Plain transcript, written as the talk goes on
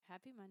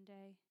Happy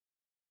Monday.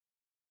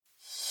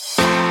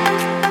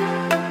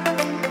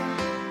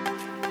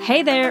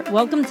 Hey there,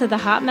 welcome to the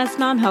Hot Mess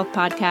Mom Health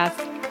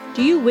Podcast.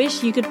 Do you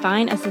wish you could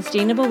find a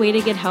sustainable way to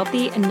get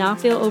healthy and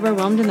not feel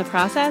overwhelmed in the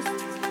process?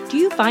 Do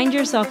you find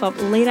yourself up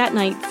late at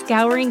night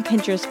scouring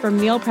Pinterest for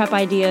meal prep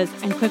ideas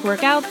and quick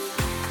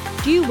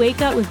workouts? Do you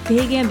wake up with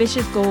big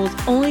ambitious goals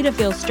only to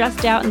feel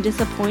stressed out and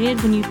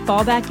disappointed when you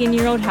fall back into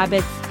your old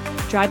habits,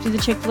 drive through the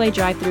Chick-fil-A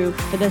drive-thru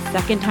for the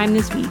second time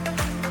this week,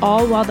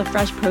 all while the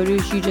fresh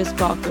produce you just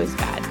bought goes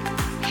bad?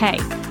 Hey,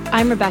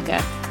 I'm Rebecca.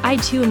 I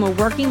too am a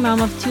working mom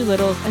of two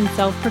littles and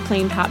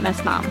self-proclaimed hot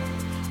mess mom.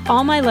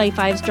 All my life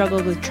I've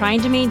struggled with trying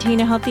to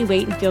maintain a healthy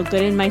weight and feel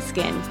good in my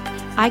skin.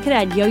 I could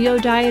add yo-yo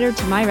dieter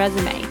to my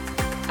resume.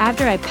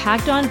 After I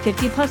packed on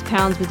 50 plus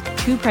pounds with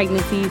 2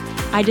 pregnancies,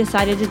 I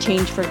decided to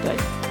change for good.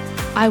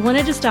 I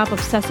wanted to stop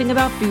obsessing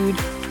about food,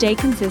 stay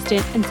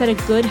consistent, and set a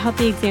good,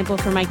 healthy example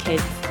for my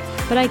kids.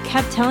 But I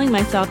kept telling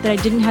myself that I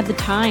didn't have the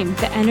time,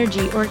 the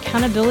energy, or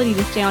accountability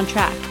to stay on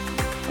track,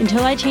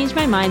 until I changed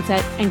my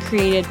mindset and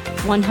created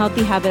one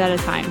healthy habit at a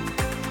time.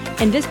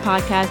 In this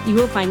podcast, you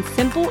will find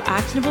simple,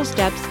 actionable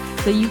steps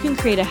so you can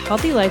create a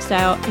healthy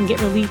lifestyle and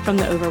get relief from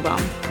the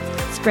overwhelm.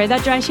 Spray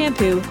that dry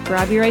shampoo,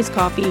 grab your iced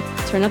coffee,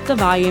 turn up the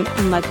volume,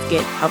 and let's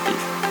get healthy.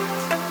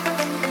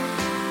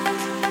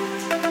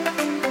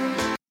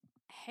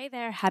 Hey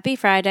there, happy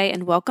Friday,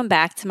 and welcome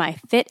back to my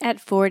Fit at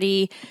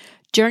 40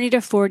 Journey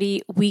to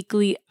 40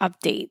 weekly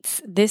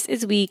updates. This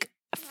is week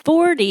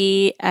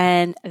 40,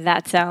 and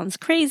that sounds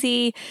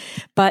crazy,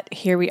 but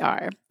here we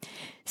are.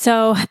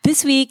 So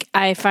this week,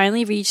 I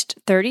finally reached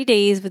 30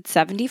 days with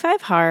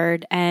 75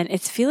 hard, and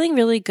it's feeling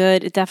really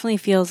good. It definitely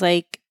feels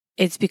like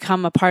it's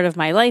become a part of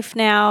my life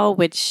now,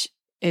 which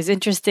is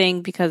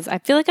interesting because I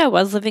feel like I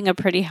was living a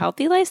pretty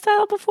healthy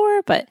lifestyle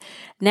before, but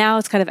now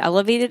it's kind of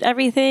elevated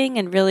everything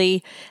and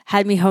really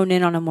had me hone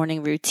in on a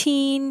morning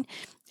routine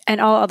and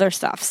all other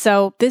stuff.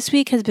 So this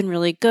week has been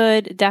really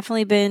good.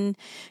 Definitely been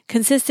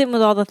consistent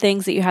with all the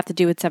things that you have to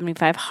do with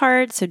 75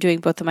 hard. So doing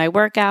both of my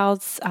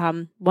workouts.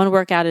 One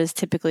workout is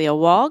typically a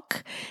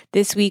walk.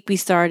 This week we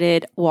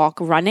started walk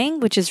running,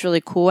 which is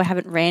really cool. I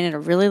haven't ran in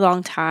a really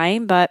long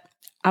time, but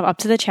I'm up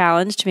to the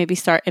challenge to maybe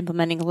start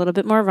implementing a little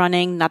bit more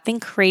running, nothing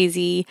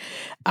crazy.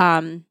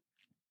 But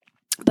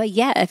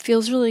yeah, it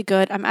feels really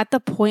good. I'm at the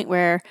point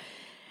where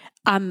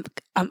I'm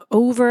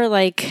over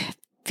like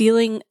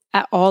feeling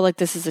at all like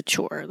this is a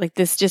chore. Like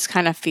this just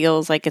kind of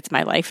feels like it's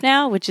my life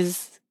now, which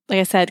is, like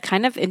I said,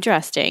 kind of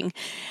interesting.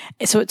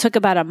 So it took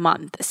about a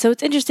month. So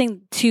it's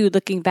interesting too,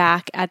 looking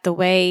back at the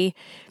way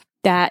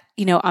that,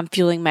 I'm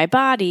fueling my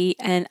body,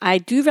 and I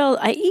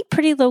eat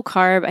pretty low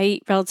carb. I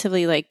eat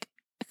relatively like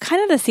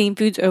kind of the same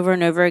foods over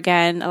and over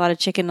again, a lot of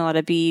chicken, a lot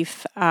of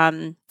beef,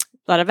 a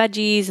lot of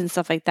veggies and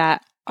stuff like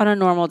that on a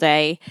normal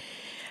day.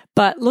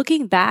 But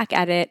looking back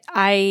at it,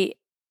 I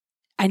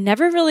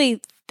never really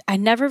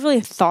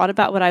thought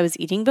about what I was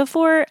eating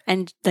before.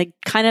 And like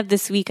kind of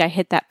this week, I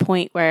hit that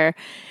point where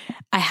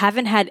I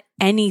haven't had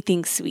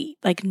anything sweet,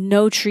 like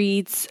no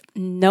treats,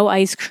 no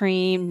ice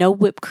cream, no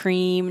whipped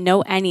cream,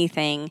 no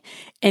anything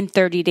in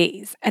 30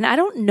 days. And I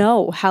don't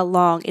know how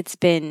long it's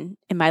been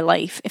in my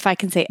life, if I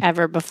can say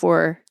ever,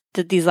 before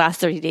these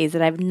last 30 days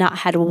that I've not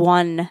had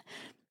one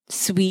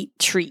sweet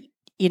treat,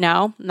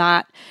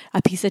 not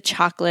a piece of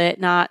chocolate,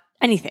 not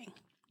anything.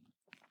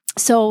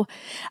 So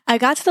I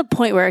got to the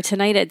point where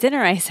tonight at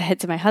dinner, I said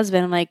to my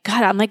husband, I'm like,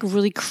 God, I'm like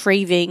really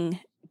craving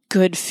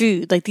good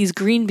food. Like these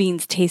green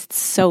beans taste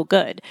so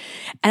good.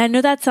 And I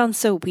know that sounds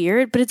so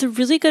weird, but it's a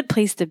really good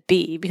place to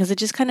be because it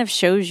just kind of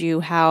shows you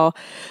how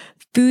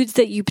foods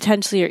that you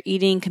potentially are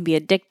eating can be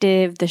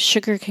addictive. The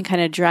sugar can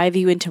kind of drive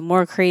you into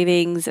more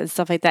cravings and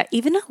stuff like that,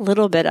 even a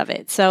little bit of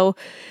it. So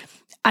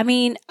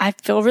I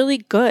feel really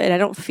good. I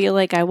don't feel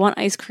like I want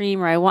ice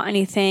cream or I want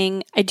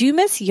anything. I do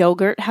miss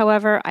yogurt,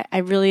 however. I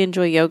really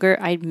enjoy yogurt.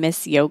 I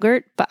miss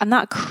yogurt, but I'm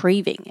not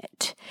craving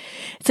it.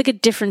 It's like a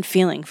different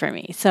feeling for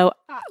me. So,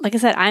 like I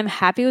said, I'm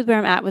happy with where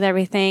I'm at with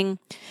everything.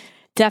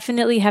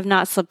 Definitely have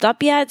not slipped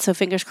up yet, so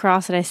fingers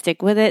crossed that I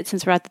stick with it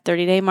since we're at the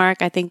 30-day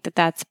mark. I think that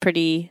that's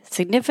pretty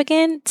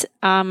significant.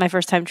 My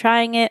first time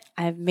trying it.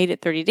 I've made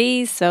it 30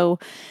 days, so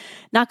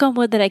knock on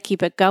wood that I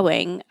keep it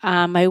going.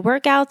 My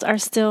workouts are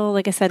still,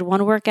 like I said,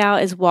 one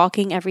workout is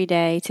walking every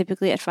day,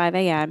 typically at 5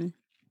 a.m.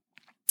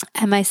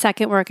 And my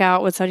second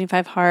workout with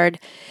 75 hard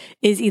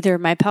is either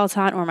my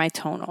Peloton or my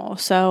tonal.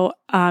 So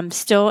I'm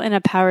still in a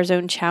Power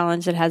Zone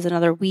challenge that has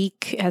another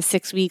week, it has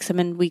 6 weeks. I'm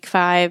in week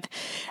 5.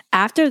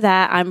 After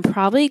that, I'm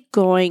probably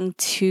going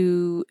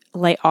to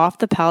lay off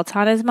the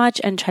Peloton as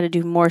much and try to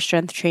do more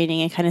strength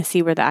training and kind of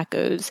see where that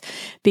goes,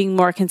 being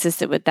more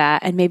consistent with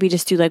that, and maybe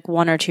just do like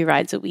 1 or 2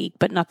 rides a week,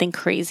 but nothing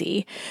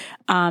crazy.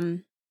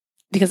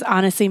 Because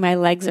honestly, my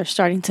legs are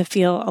starting to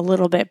feel a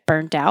little bit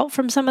burnt out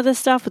from some of this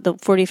stuff with the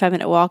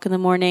 45-minute walk in the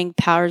morning,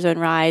 Power Zone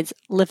rides,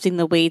 lifting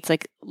the weights,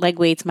 like leg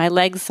weights. My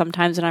legs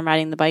sometimes when I'm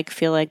riding the bike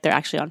feel like they're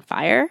actually on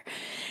fire,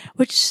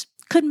 which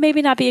could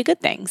maybe not be a good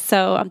thing.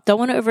 So I don't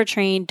want to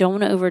overtrain, don't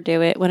want to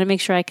overdo it. Want to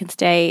make sure I can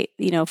stay,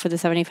 for the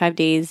 75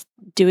 days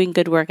doing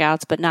good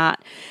workouts, but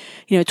not,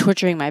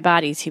 torturing my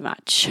body too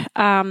much.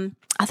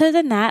 Other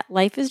than that,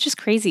 life is just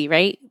crazy,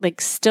 right?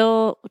 Like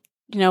still,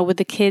 with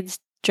the kids,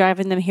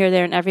 driving them here,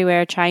 there, and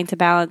everywhere, trying to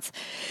balance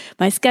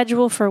my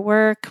schedule for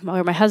work,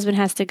 where my husband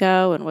has to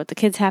go and what the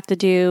kids have to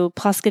do,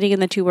 plus getting in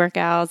the 2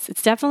 workouts.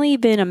 It's definitely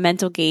been a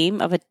mental game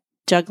of a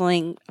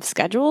juggling of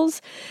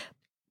schedules,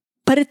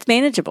 but it's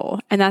manageable.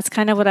 And that's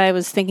kind of what I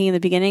was thinking in the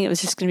beginning. It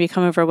was just going to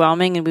become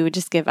overwhelming and we would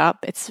just give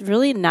up. It's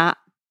really not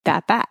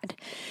that bad.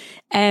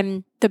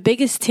 And the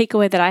biggest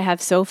takeaway that I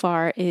have so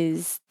far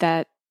is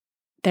that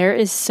there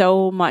is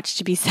so much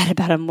to be said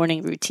about a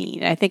morning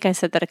routine. I think I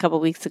said that a couple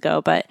of weeks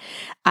ago, but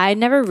I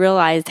never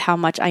realized how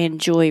much I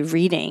enjoy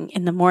reading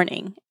in the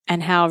morning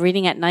and how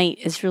reading at night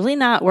is really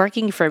not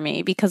working for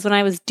me, because when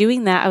I was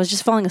doing that, I was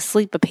just falling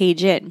asleep a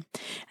page in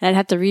and I'd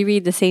have to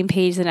reread the same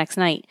page the next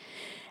night.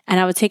 And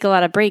I would take a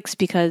lot of breaks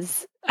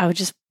because I would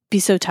just be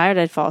so tired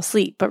I'd fall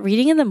asleep. But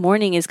reading in the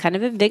morning is kind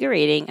of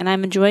invigorating, and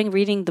I'm enjoying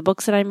reading the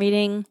books that I'm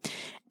reading.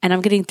 And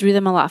I'm getting through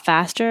them a lot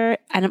faster.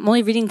 And I'm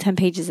only reading 10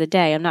 pages a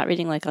day. I'm not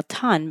reading like a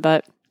ton,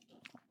 but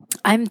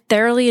I'm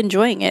thoroughly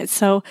enjoying it.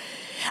 So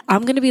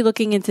I'm going to be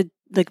looking into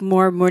like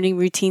more morning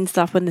routine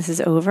stuff when this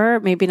is over.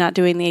 Maybe not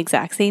doing the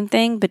exact same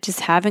thing, but just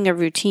having a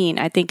routine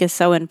I think is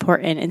so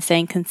important in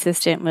staying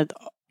consistent with,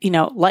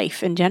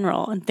 life in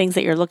general and things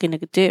that you're looking to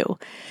do.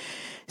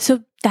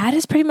 So that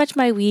is pretty much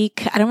my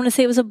week. I don't want to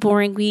say it was a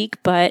boring week,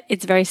 but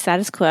it's very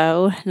status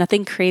quo.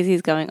 Nothing crazy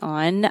is going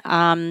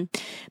on.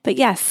 But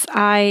yes,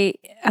 I'm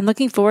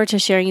looking forward to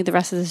sharing you the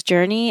rest of this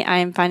journey.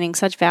 I'm finding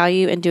such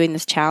value in doing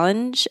this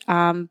challenge.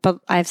 But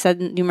I've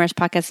said in numerous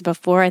podcasts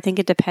before, I think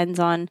it depends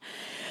on,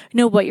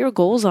 what your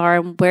goals are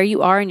and where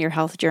you are in your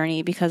health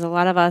journey, because a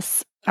lot of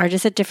us are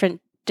just at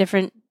different,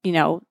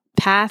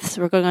 paths.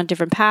 We're going on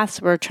different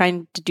paths. We're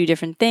trying to do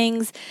different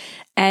things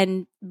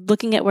and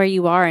looking at where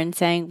you are and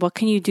saying, what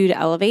can you do to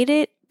elevate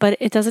it? But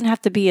it doesn't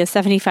have to be a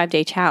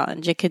 75-day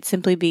challenge. It could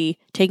simply be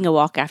taking a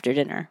walk after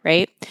dinner,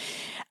 right?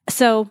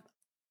 So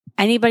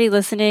anybody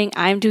listening,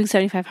 I'm doing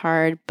 75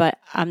 hard, but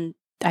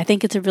I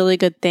think it's a really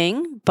good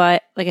thing.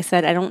 But like I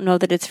said, I don't know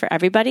that it's for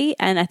everybody.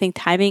 And I think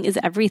timing is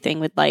everything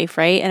with life,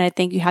 right? And I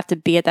think you have to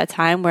be at that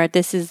time where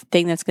this is the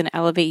thing that's going to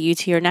elevate you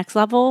to your next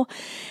level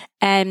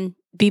and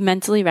be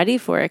mentally ready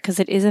for it, because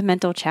it is a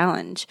mental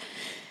challenge.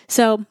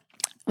 So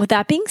with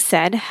that being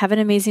said, have an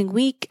amazing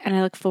week, and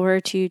I look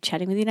forward to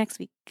chatting with you next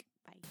week.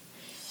 Bye.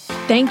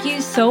 Thank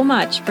you so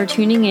much for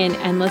tuning in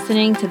and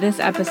listening to this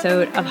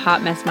episode of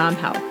Hot Mess Mom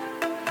Health.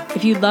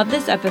 If you love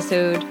this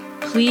episode,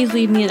 please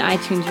leave me an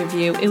iTunes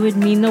review. It would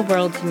mean the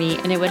world to me,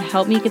 and it would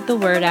help me get the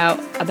word out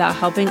about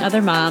helping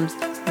other moms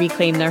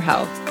reclaim their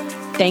health.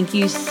 Thank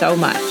you so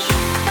much.